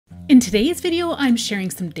In today's video, I'm sharing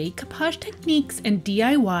some decoupage techniques and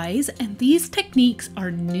DIYs, and these techniques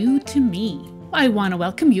are new to me. I want to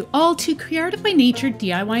welcome you all to CreArtive by Nature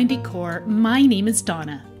DIY and Decor. My name is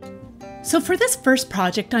Donna. So for this first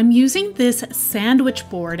project, I'm using this sandwich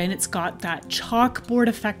board and it's got that chalkboard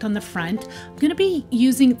effect on the front. I'm going to be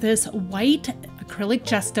using this white acrylic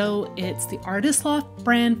gesto. It's the Artist Loft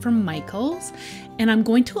brand from Michaels. And I'm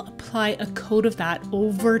going to apply a coat of that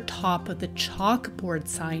over top of the chalkboard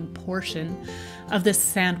sign portion of this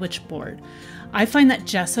sandwich board. I find that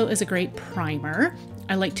gesso is a great primer.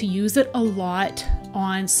 I like to use it a lot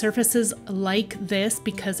on surfaces like this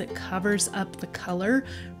because it covers up the color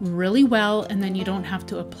really well, and then you don't have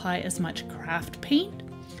to apply as much craft paint.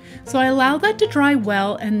 So I allow that to dry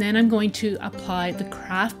well, and then I'm going to apply the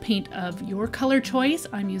craft paint of your color choice.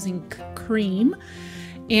 I'm using cream,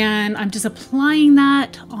 and I'm just applying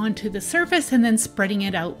that onto the surface and then spreading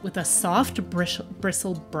it out with a soft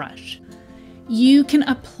bristled brush. You can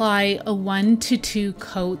apply a 1 to 2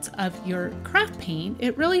 coats of your craft paint.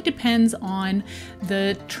 It really depends on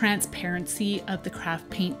the transparency of the craft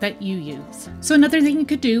paint that you use. So another thing you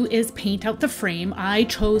could do is paint out the frame. I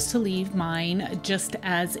chose to leave mine just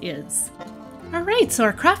as is. All right, so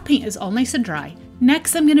our craft paint is all nice and dry.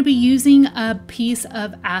 Next, I'm going to be using a piece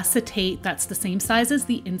of acetate that's the same size as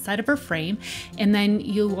the inside of our frame. And then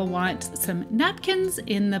you will want some napkins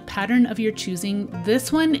in the pattern of your choosing.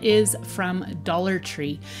 This one is from Dollar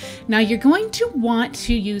Tree. Now you're going to want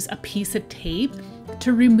to use a piece of tape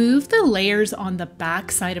to remove the layers on the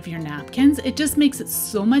back side of your napkins. It just makes it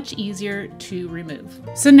so much easier to remove.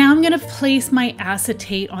 So now I'm going to place my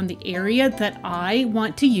acetate on the area that I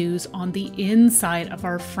want to use on the inside of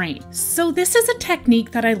our frame. So this is a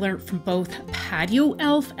technique that I learned from both Patio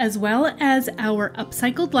Elf as well as our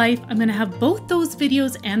Upcycled Life. I'm going to have both those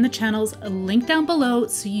videos and the channels linked down below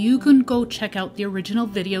so you can go check out the original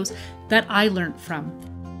videos that I learned from.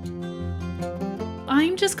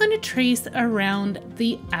 I'm just going to trace around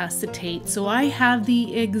the acetate so I have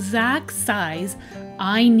the exact size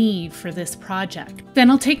I need for this project. Then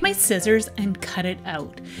I'll take my scissors and cut it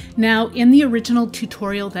out. Now, in the original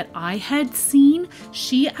tutorial that I had seen,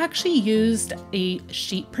 she actually used a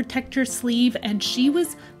sheet protector sleeve and she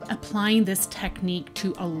was applying this technique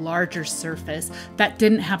to a larger surface that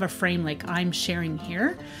didn't have a frame like I'm sharing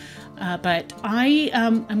here. But I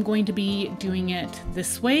am going to be doing it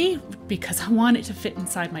this way because I want it to fit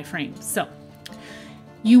inside my frame. So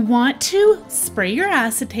you want to spray your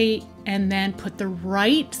acetate and then put the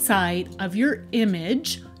right side of your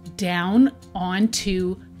image down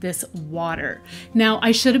onto this water. Now,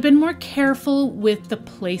 I should have been more careful with the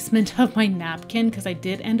placement of my napkin because I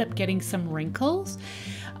did end up getting some wrinkles.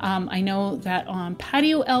 I know that on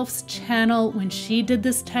Patio Elf's channel, when she did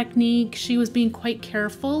this technique, she was being quite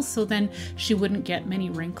careful so then she wouldn't get many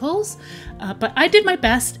wrinkles. But I did my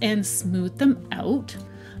best and smoothed them out.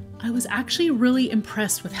 I was actually really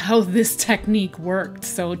impressed with how this technique worked.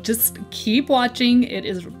 So just keep watching. It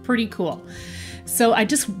is pretty cool. So I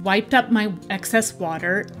just wiped up my excess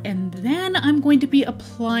water, and then I'm going to be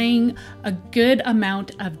applying a good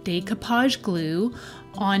amount of decoupage glue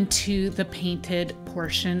onto the painted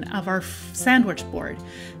portion of our sandwich board.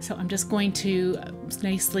 So I'm just going to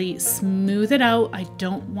nicely smooth it out. I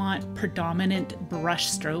don't want predominant brush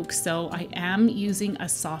strokes, so I am using a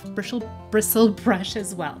soft bristled brush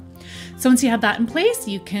as well. So once you have that in place,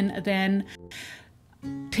 you can then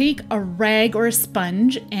take a rag or a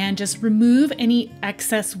sponge and just remove any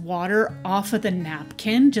excess water off of the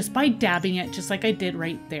napkin just by dabbing it, just like I did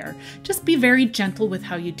right there. Just be very gentle with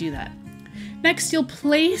how you do that. Next, you'll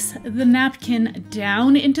place the napkin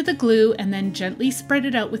down into the glue and then gently spread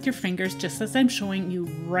it out with your fingers, just as I'm showing you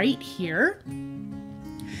right here.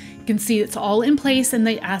 You can see it's all in place and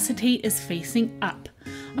the acetate is facing up.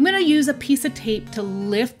 I'm going to use a piece of tape to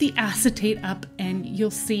lift the acetate up, and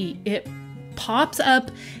you'll see it pops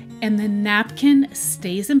up and the napkin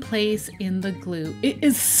stays in place in the glue. It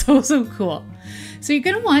is so cool. So you're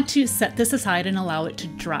going to want to set this aside and allow it to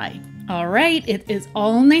dry. All right, it is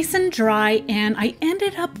all nice and dry, and I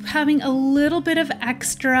ended up having a little bit of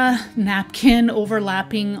extra napkin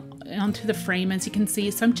overlapping onto the frame, as you can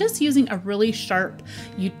see. So I'm just using a really sharp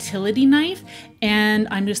utility knife, and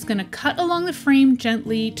I'm just going to cut along the frame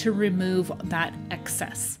gently to remove that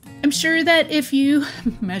excess. I'm sure that if you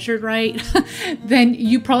measured right, then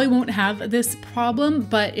you probably won't have this problem,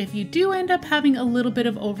 but if you do end up having a little bit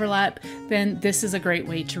of overlap, then this is a great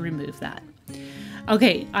way to remove that.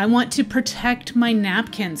 Okay, I want to protect my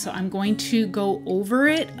napkin, so I'm going to go over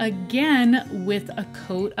it again with a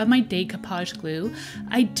coat of my decoupage glue.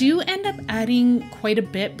 I do end up adding quite a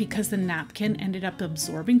bit because the napkin ended up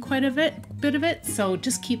absorbing quite a bit of it, so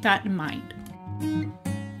just keep that in mind.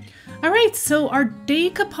 All right, so our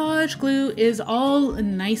decoupage glue is all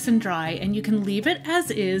nice and dry, and you can leave it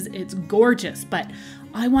as is. It's gorgeous, but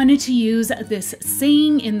I wanted to use this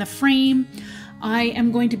saying in the frame. I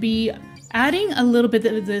am going to be adding a little bit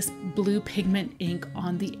of this blue pigment ink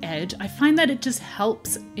on the edge. I find that it just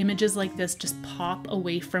helps images like this just pop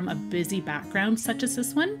away from a busy background such as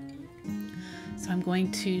this one. So I'm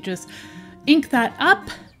going to just ink that up.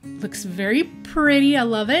 Looks very pretty, I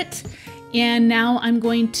love it. And now I'm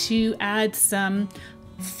going to add some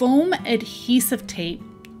foam adhesive tape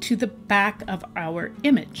to the back of our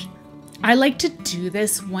image. I like to do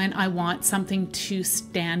this when I want something to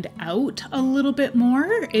stand out a little bit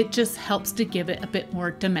more. It just helps to give it a bit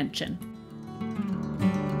more dimension.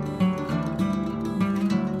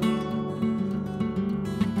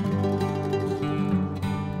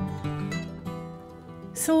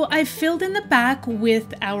 So I filled in the back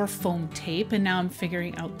with our foam tape, and now I'm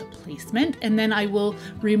figuring out the placement, and then I will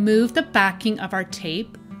remove the backing of our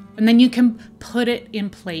tape, and then you can put it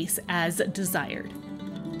in place as desired.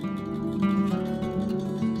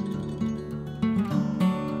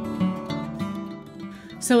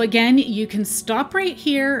 So again, you can stop right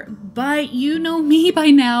here, but you know me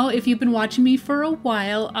by now. If you've been watching me for a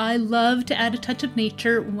while, I love to add a touch of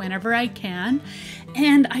nature whenever I can.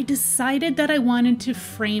 And I decided that I wanted to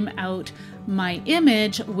frame out my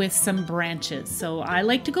image with some branches. So I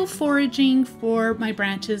like to go foraging for my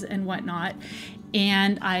branches and whatnot.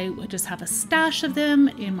 And I just have a stash of them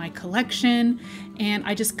in my collection, and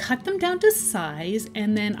I just cut them down to size,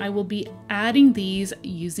 and then I will be adding these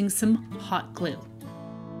using some hot glue.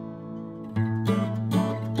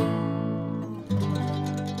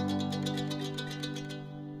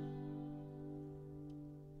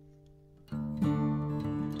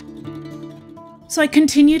 So I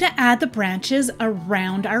continue to add the branches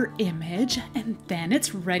around our image, and then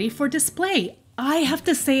it's ready for display. I have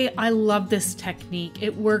to say, I love this technique.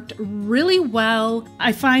 It worked really well.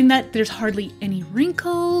 I find that there's hardly any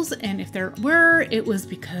wrinkles, and if there were, it was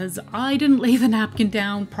because I didn't lay the napkin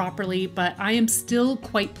down properly, but I am still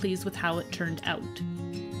quite pleased with how it turned out.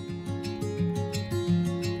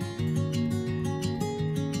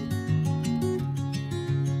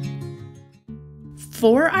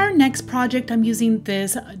 For our next project, I'm using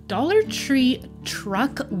this Dollar Tree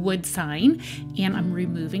truck wood sign, and I'm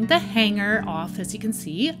removing the hanger off, as you can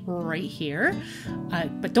see right here.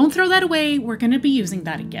 But don't throw that away, we're going to be using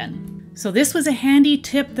that again. So this was a handy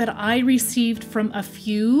tip that I received from a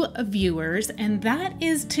few viewers, and that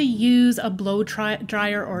is to use a blow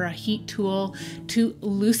dryer or a heat tool to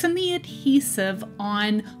loosen the adhesive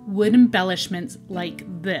on wood embellishments like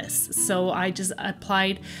this. So I just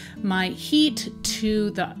applied my heat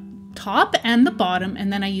to the top and the bottom,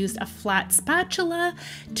 and then I used a flat spatula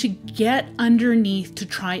to get underneath to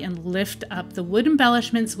try and lift up the wood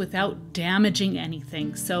embellishments without damaging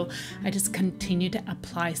anything. So I just continued to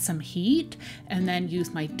apply some heat and then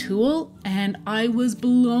use my tool, and I was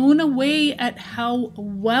blown away at how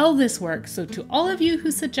well this works. So to all of you who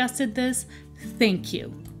suggested this, thank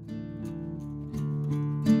you.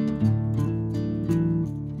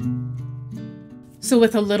 So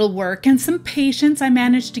with a little work and some patience, I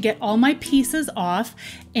managed to get all my pieces off,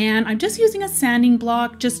 and I'm just using a sanding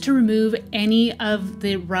block just to remove any of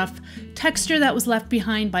the rough texture that was left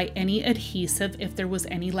behind by any adhesive, if there was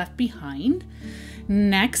any left behind.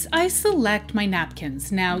 Next, I select my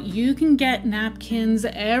napkins. Now, you can get napkins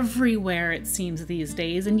everywhere, it seems, these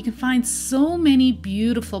days, and you can find so many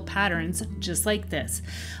beautiful patterns just like this.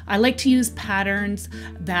 I like to use patterns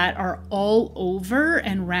that are all over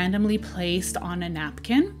and randomly placed on a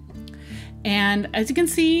napkin. And as you can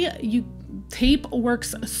see, tape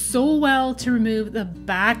works so well to remove the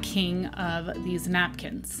backing of these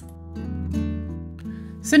napkins.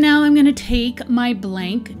 So now I'm going to take my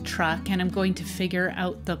blank truck and I'm going to figure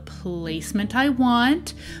out the placement I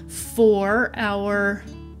want for our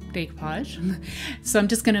decoupage. So I'm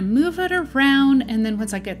just going to move it around, and then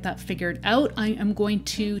once I get that figured out, I am going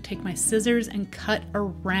to take my scissors and cut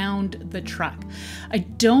around the truck. I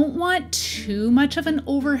don't want too much of an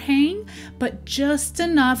overhang, but just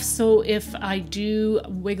enough so if I do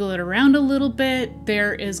wiggle it around a little bit,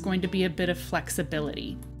 there is going to be a bit of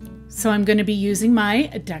flexibility. So I'm going to be using my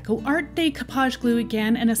DecoArt decoupage glue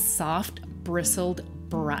again and a soft bristled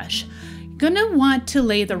brush. You're going to want to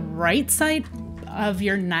lay the right side of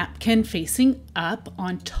your napkin facing up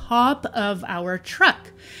on top of our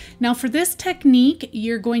truck. Now for this technique,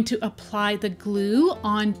 you're going to apply the glue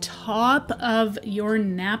on top of your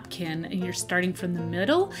napkin, and you're starting from the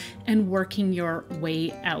middle and working your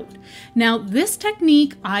way out. Now this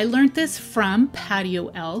technique, I learned this from Patio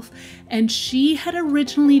Elf, and she had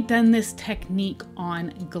originally done this technique on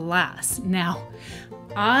glass. Now,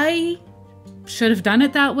 I should have done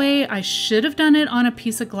it that way. I should have done it on a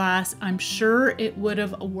piece of glass. I'm sure it would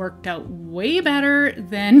have worked out way better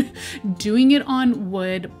than doing it on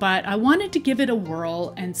wood, but I wanted to give it a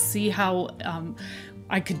whirl and see how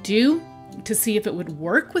I could do to see if it would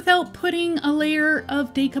work without putting a layer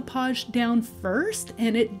of decoupage down first.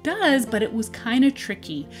 And it does, but it was kind of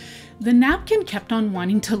tricky. The napkin kept on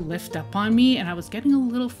wanting to lift up on me, and I was getting a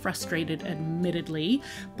little frustrated, admittedly.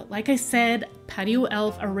 But like I said, Patio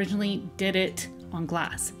Elf originally did it on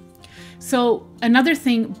glass. So another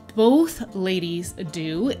thing both ladies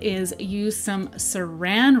do is use some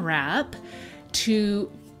saran wrap to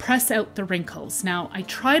press out the wrinkles. Now, I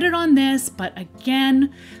tried it on this, but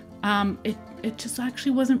again, it just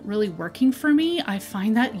actually wasn't really working for me. I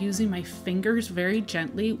find that using my fingers very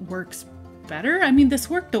gently works better. I mean, this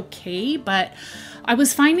worked okay, but I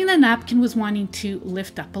was finding the napkin was wanting to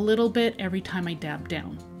lift up a little bit every time I dabbed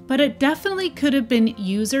down. But it definitely could have been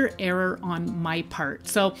user error on my part.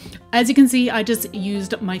 So as you can see, I just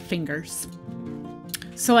used my fingers.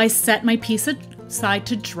 So I set my piece aside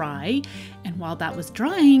to dry, and while that was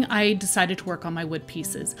drying, I decided to work on my wood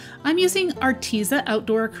pieces. I'm using Arteza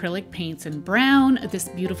outdoor acrylic paints in brown, this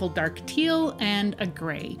beautiful dark teal, and a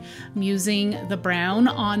gray. I'm using the brown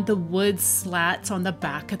on the wood slats on the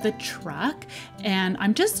back of the truck, and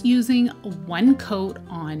I'm just using one coat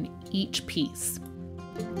on each piece.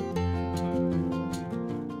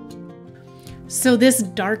 So this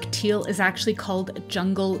dark teal is actually called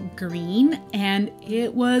jungle green, and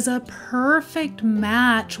it was a perfect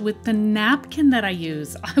match with the napkin that I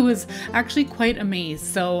use. I was actually quite amazed.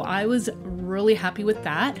 So I was really happy with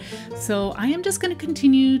that. So I am just going to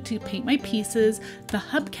continue to paint my pieces. The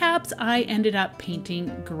hubcaps I ended up painting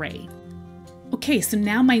gray. Okay, so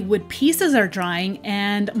now my wood pieces are drying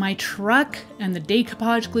and my truck and the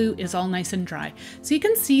decoupage glue is all nice and dry. So you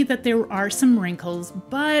can see that there are some wrinkles,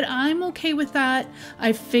 but I'm okay with that.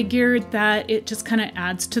 I figured that it just kind of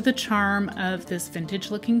adds to the charm of this vintage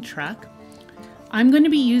looking truck. I'm going to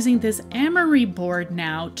be using this emery board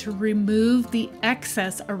now to remove the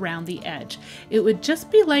excess around the edge. It would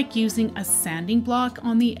just be like using a sanding block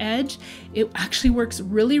on the edge. It actually works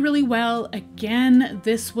really, really well. Again,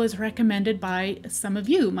 this was recommended by some of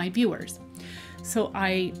you, my viewers. So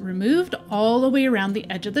I removed all the way around the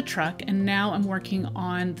edge of the truck, and now I'm working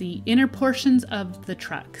on the inner portions of the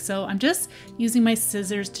truck. So I'm just using my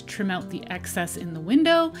scissors to trim out the excess in the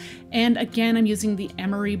window. And again, I'm using the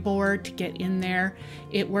emery board to get in there.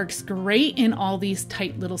 It works great in all these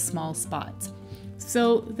tight little small spots.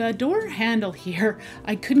 So the door handle here,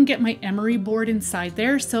 I couldn't get my emery board inside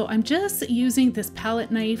there. So I'm just using this palette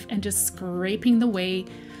knife and just scraping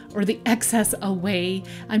the excess away.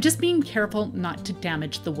 I'm just being careful not to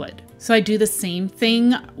damage the wood. So I do the same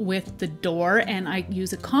thing with the door, and I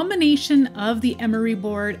use a combination of the emery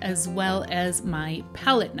board as well as my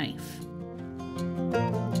palette knife.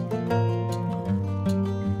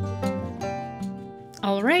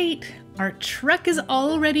 All right, our truck is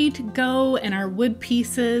all ready to go and our wood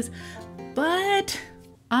pieces, but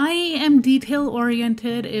I am detail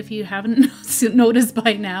oriented, if you haven't noticed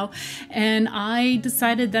by now, and I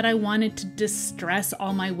decided that I wanted to distress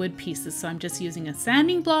all my wood pieces. So I'm just using a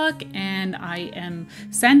sanding block and I am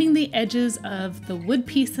sanding the edges of the wood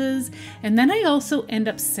pieces, and then I also end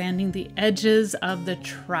up sanding the edges of the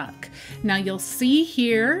truck. Now you'll see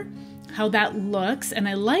here how that looks, and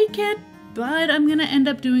I like it, but I'm gonna end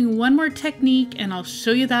up doing one more technique and I'll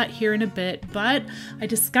show you that here in a bit. But I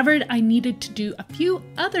discovered I needed to do a few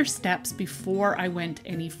other steps before I went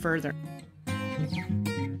any further.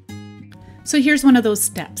 So here's one of those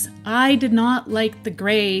steps. I did not like the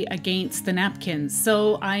gray against the napkins,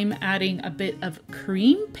 so I'm adding a bit of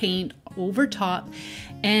cream paint over top,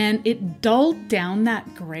 and it dulled down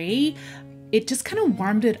that gray. It just kind of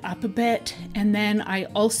warmed it up a bit, and then I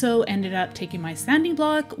also ended up taking my sanding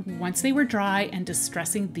block once they were dry and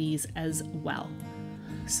distressing these as well.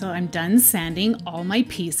 So I'm done sanding all my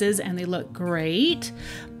pieces and they look great,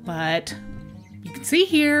 but you can see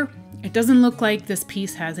here it doesn't look like this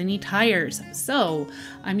piece has any tires. So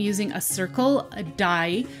I'm using a circle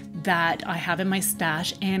die that I have in my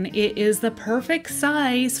stash, and it is the perfect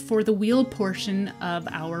size for the wheel portion of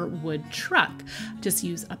our wood truck. Just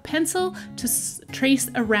use a pencil to trace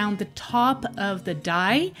around the top of the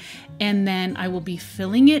die, and then I will be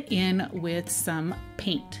filling it in with some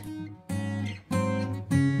paint.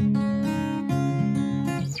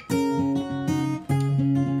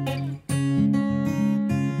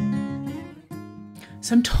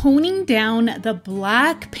 So I'm toning down the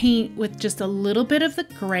black paint with just a little bit of the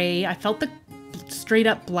gray. I felt the straight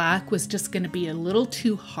up black was just going to be a little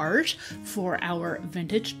too harsh for our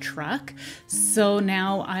vintage truck. So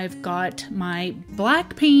now I've got my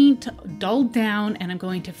black paint dulled down, and I'm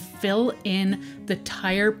going to fill in the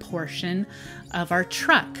tire portion of our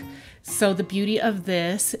truck. So the beauty of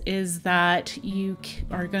this is that you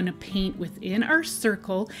are going to paint within our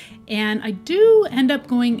circle, and I do end up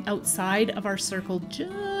going outside of our circle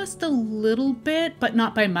just a little bit, but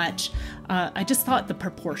not by much. I just thought the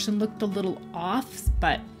proportion looked a little off,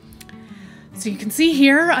 but so you can see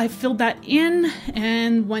here I filled that in,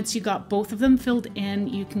 and once you got both of them filled in,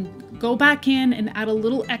 you can go back in and add a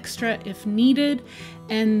little extra if needed,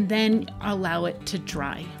 and then allow it to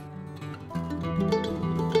dry.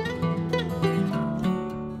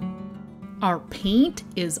 Our paint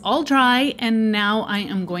is all dry, and now I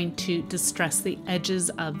am going to distress the edges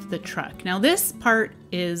of the truck. Now this part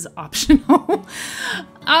is optional.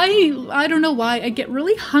 I don't know why I get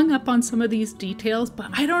really hung up on some of these details, but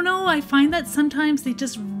I don't know, I find that sometimes they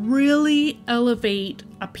just really elevate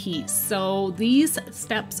a piece. So these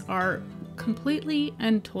steps are completely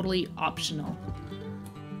and totally optional.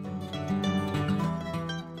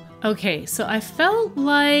 Okay, so I felt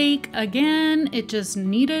like, again, it just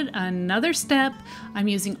needed another step. I'm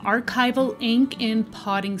using archival ink in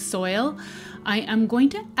potting soil. I am going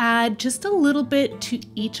to add just a little bit to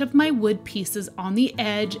each of my wood pieces on the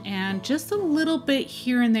edge, and just a little bit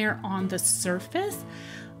here and there on the surface.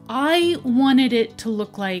 I wanted it to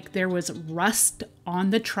look like there was rust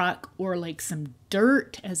on the truck, or like some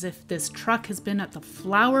dirt, as if this truck has been at the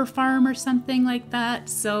flower farm or something like that.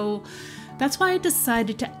 So that's why I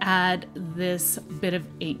decided to add this bit of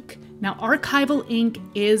ink. Now, archival ink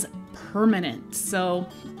is permanent, so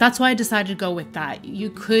that's why I decided to go with that. You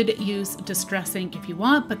could use distress ink if you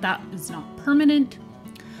want, but that is not permanent.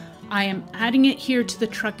 I am adding it here to the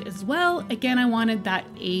truck as well. Again, I wanted that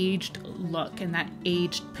aged look and that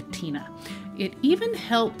aged patina. It even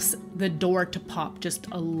helps the door to pop just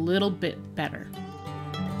a little bit better.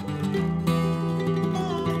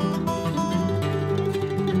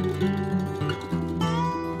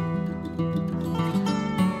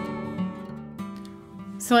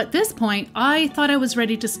 So at this point, I thought I was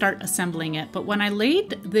ready to start assembling it, but when I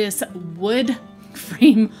laid this wood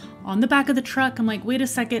frame on the back of the truck, I'm like, wait a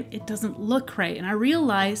second, it doesn't look right. And I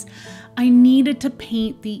realized I needed to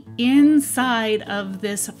paint the inside of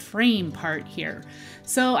this frame part here.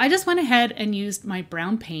 So I just went ahead and used my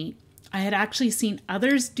brown paint. I had actually seen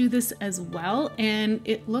others do this as well, and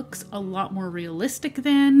it looks a lot more realistic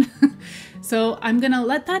then. So I'm gonna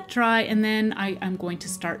let that dry, and then I'm going to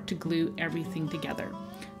start to glue everything together.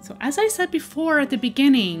 So as I said before at the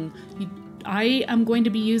beginning, I am going to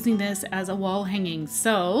be using this as a wall hanging.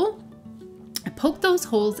 So I poked those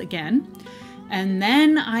holes again, and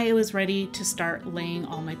then I was ready to start laying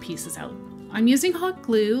all my pieces out. I'm using hot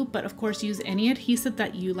glue, but of course use any adhesive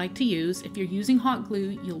that you like to use. If you're using hot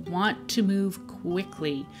glue, you'll want to move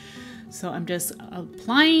quickly. So I'm just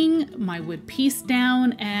applying my wood piece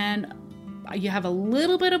down, and you have a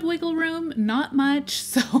little bit of wiggle room, not much.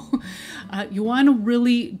 So you want to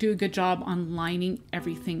really do a good job on lining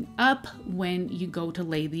everything up when you go to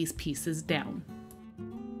lay these pieces down.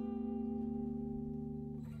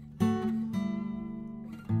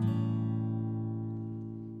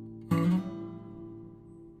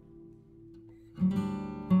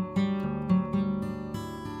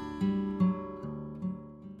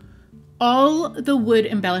 All the wood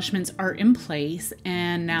embellishments are in place,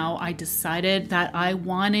 and now I decided that I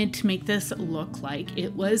wanted to make this look like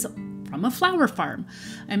it was from a flower farm.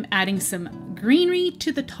 I'm adding some greenery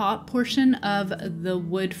to the top portion of the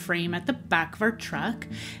wood frame at the back of our truck,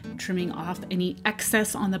 trimming off any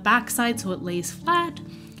excess on the back side so it lays flat.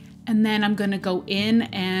 And then I'm going to go in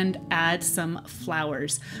and add some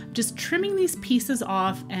flowers. Just trimming these pieces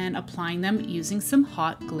off and applying them using some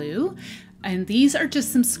hot glue. And these are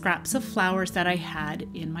just some scraps of flowers that I had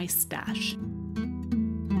in my stash.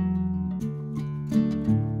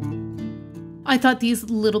 I thought these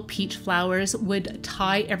little peach flowers would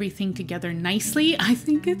tie everything together nicely. I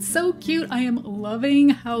think it's so cute. I am loving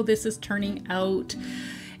how this is turning out.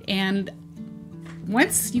 And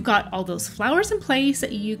once you got all those flowers in place,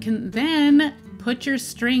 you can then put your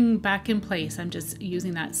string back in place. I'm just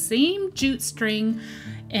using that same jute string,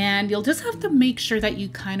 and you'll just have to make sure that you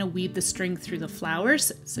kind of weave the string through the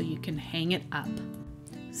flowers so you can hang it up.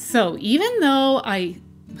 So even though I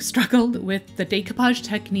struggled with the decoupage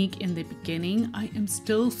technique in the beginning, I am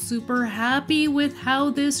still super happy with how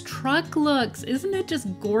this truck looks. Isn't it just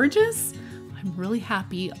gorgeous? I'm really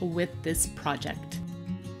happy with this project.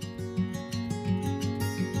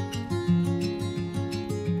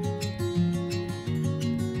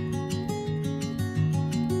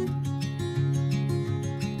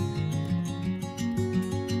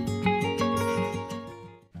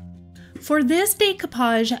 For this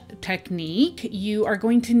decoupage technique, you are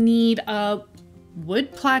going to need a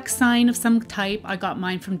wood plaque sign of some type. I got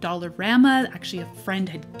mine from Dollarama. Actually, a friend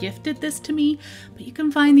had gifted this to me, but you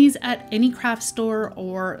can find these at any craft store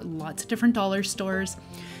or lots of different dollar stores.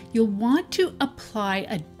 You'll want to apply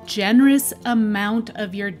a generous amount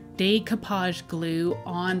of your decoupage glue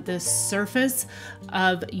on the surface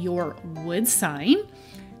of your wood sign.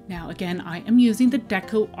 Now, again, I am using the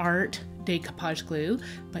DecoArt decoupage glue,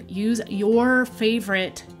 but use your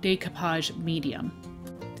favorite decoupage medium.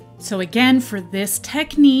 So again, for this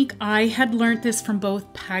technique, I had learned this from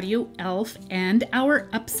both Patio Elf and Our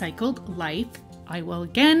Upcycled Life. I will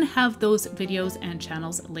again have those videos and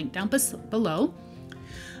channels linked down below.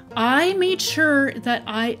 I made sure that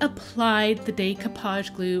I applied the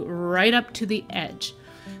decoupage glue right up to the edge.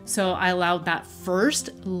 So I allowed that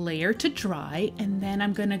first layer to dry, and then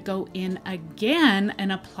I'm going to go in again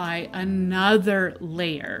and apply another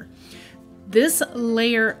layer. This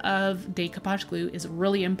layer of decoupage glue is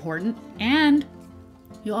really important, and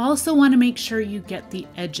you also want to make sure you get the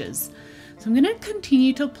edges. So I'm going to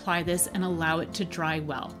continue to apply this and allow it to dry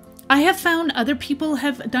well. I have found other people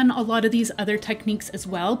have done a lot of these other techniques as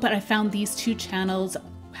well, but I found these two channels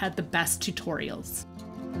had the best tutorials.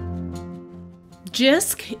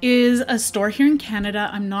 Jisk is a store here in Canada.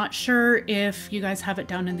 I'm not sure if you guys have it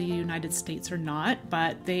down in the United States or not,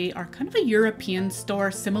 but they are kind of a European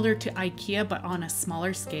store similar to IKEA, but on a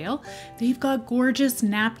smaller scale. They've got gorgeous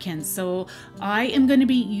napkins. So I am going to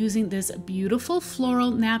be using this beautiful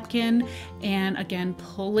floral napkin and again,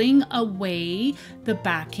 pulling away the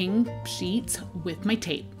backing sheets with my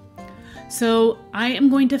tape. So I am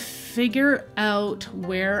going to figure out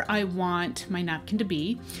where I want my napkin to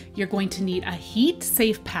be. You're going to need a heat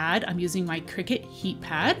safe pad. I'm using my Cricut heat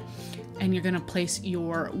pad, and you're going to place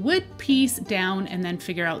your wood piece down and then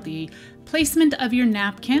figure out the placement of your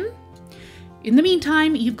napkin. In the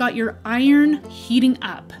meantime, you've got your iron heating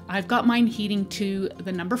up. I've got mine heating to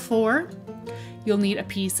the number 4. You'll need a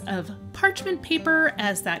piece of parchment paper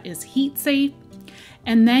as that is heat safe.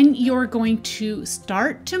 And then you're going to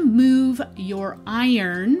start to move your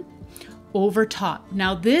iron over top.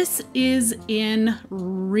 Now this is in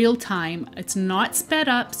real time. It's not sped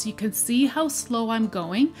up, so you can see how slow I'm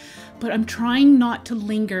going, but I'm trying not to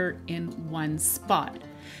linger in one spot.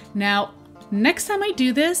 Now, next time I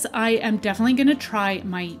do this, I am definitely gonna try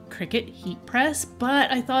my Cricut heat press,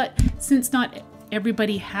 but I thought since not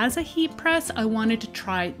everybody has a heat press, I wanted to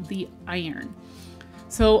try the iron.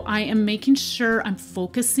 So I am making sure I'm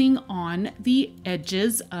focusing on the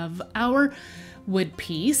edges of our wood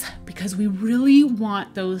piece because we really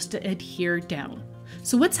want those to adhere down.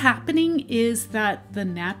 So what's happening is that the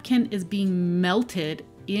napkin is being melted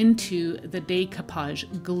into the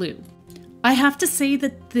decoupage glue. I have to say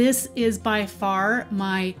that this is by far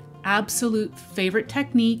my absolute favorite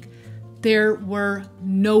technique. There were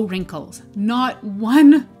no wrinkles, not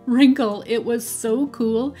one wrinkle. It was so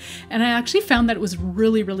cool. And I actually found that it was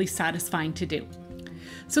really, really satisfying to do.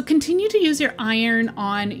 So continue to use your iron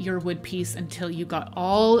on your wood piece until you got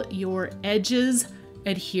all your edges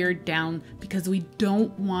adhered down, because we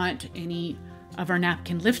don't want any of our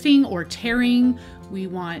napkin lifting or tearing. We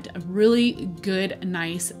want a really good,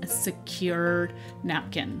 nice, secured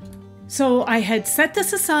napkin. So I had set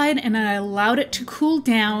this aside and I allowed it to cool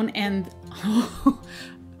down, and oh,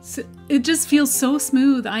 it just feels so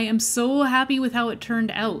smooth. I am so happy with how it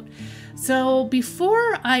turned out. So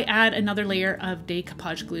before I add another layer of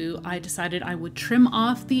decoupage glue, I decided I would trim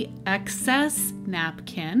off the excess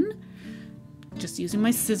napkin, just using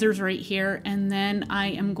my scissors right here, and then I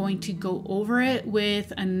am going to go over it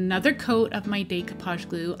with another coat of my decoupage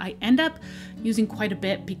glue. I end up using quite a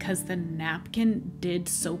bit because the napkin did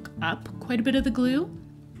soak up quite a bit of the glue.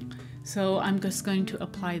 So I'm just going to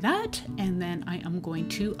apply that, and then I am going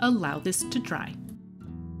to allow this to dry.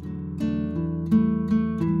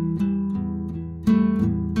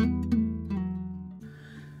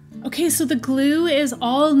 Okay, so the glue is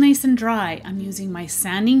all nice and dry. I'm using my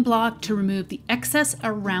sanding block to remove the excess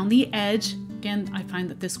around the edge. Again, I find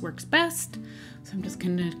that this works best. So I'm just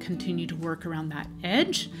going to continue to work around that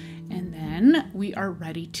edge, and then we are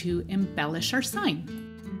ready to embellish our sign.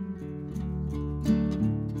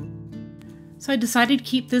 So I decided to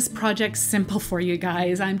keep this project simple for you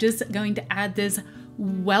guys. I'm just going to add this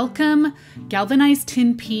welcome galvanized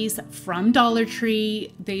tin piece from Dollar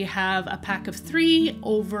Tree. They have a pack of 3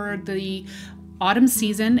 over the autumn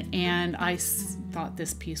season, and I thought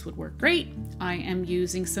this piece would work great. I am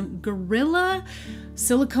using some Gorilla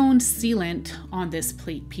silicone sealant on this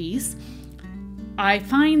plate piece. I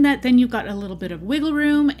find that then you've got a little bit of wiggle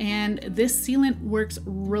room, and this sealant works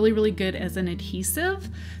really, really good as an adhesive.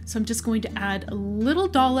 So I'm just going to add little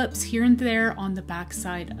dollops here and there on the back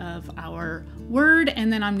side of our word,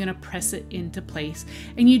 and then I'm going to press it into place.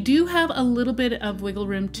 And you do have a little bit of wiggle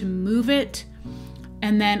room to move it.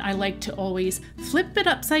 And then I like to always flip it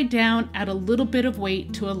upside down, add a little bit of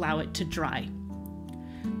weight to allow it to dry.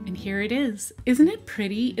 And here it is. Isn't it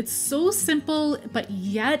pretty? It's so simple, but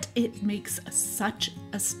yet it makes such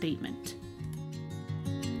a statement.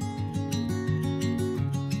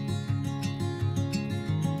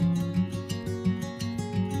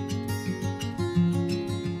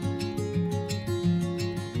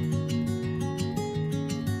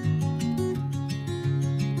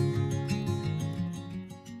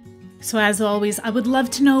 So as always, I would love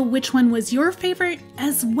to know which one was your favorite,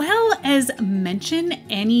 as well as mention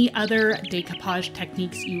any other decoupage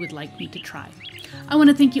techniques you would like me to try. I want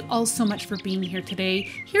to thank you all so much for being here today.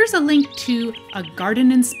 Here's a link to a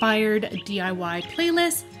garden-inspired DIY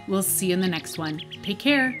playlist. We'll see you in the next one. Take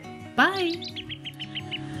care. Bye.